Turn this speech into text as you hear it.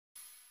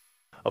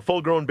A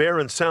full-grown bear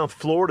in South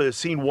Florida is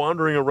seen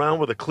wandering around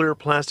with a clear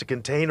plastic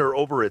container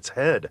over its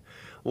head,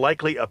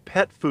 likely a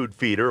pet food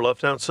feeder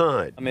left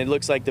outside. It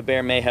looks like the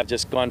bear may have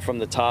just gone from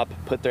the top,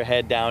 put their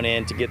head down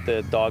in to get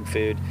the dog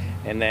food,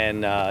 and then,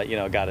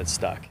 got it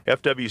stuck.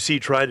 FWC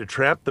tried to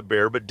trap the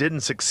bear but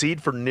didn't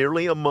succeed for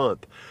nearly a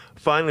month.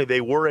 Finally, they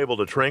were able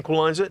to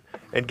tranquilize it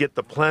and get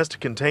the plastic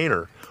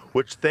container,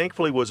 which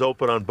thankfully was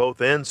open on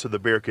both ends so the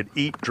bear could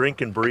eat, drink,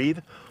 and breathe,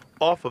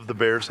 off of the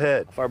bear's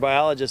head. Our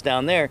biologist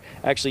down there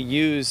actually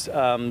used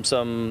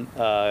some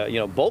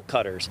bolt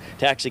cutters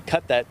to actually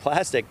cut that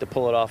plastic to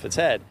pull it off its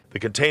head. The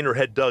container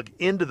had dug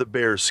into the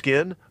bear's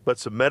skin, but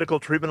some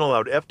medical treatment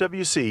allowed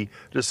FWC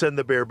to send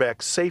the bear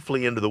back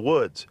safely into the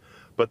woods.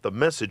 But the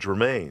message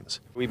remains.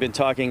 We've been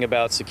talking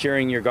about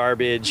securing your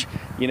garbage,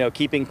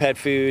 keeping pet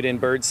food and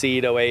bird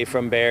seed away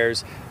from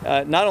bears,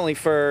 not only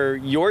for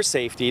your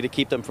safety to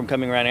keep them from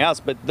coming around your house,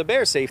 but the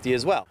bear's safety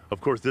as well.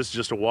 Of course, this is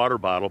just a water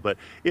bottle, but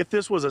if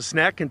this was a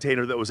snack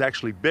container that was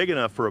actually big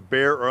enough for a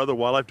bear or other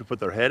wildlife to put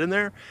their head in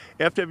there,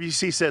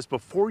 FWC says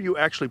before you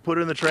actually put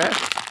it in the trash,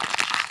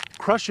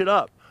 crush it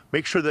up.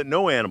 Make sure that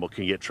no animal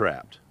can get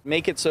trapped.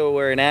 Make it so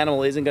where an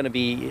animal isn't going to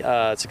be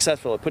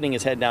successful at putting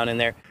his head down in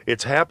there.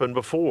 It's happened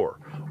before.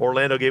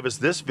 Orlando gave us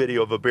this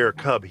video of a bear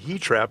cub he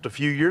trapped a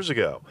few years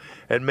ago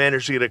and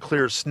managed to get a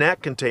clear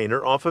snack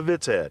container off of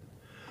its head.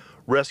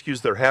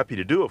 Rescues they're happy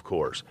to do, of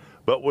course,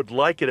 but would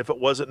like it if it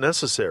wasn't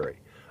necessary,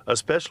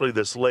 especially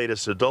this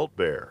latest adult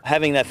bear.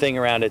 Having that thing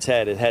around its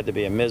head, it had to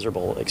be a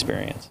miserable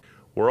experience.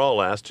 We're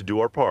all asked to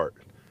do our part.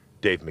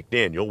 Dave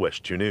McDaniel,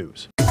 WESH 2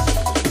 News.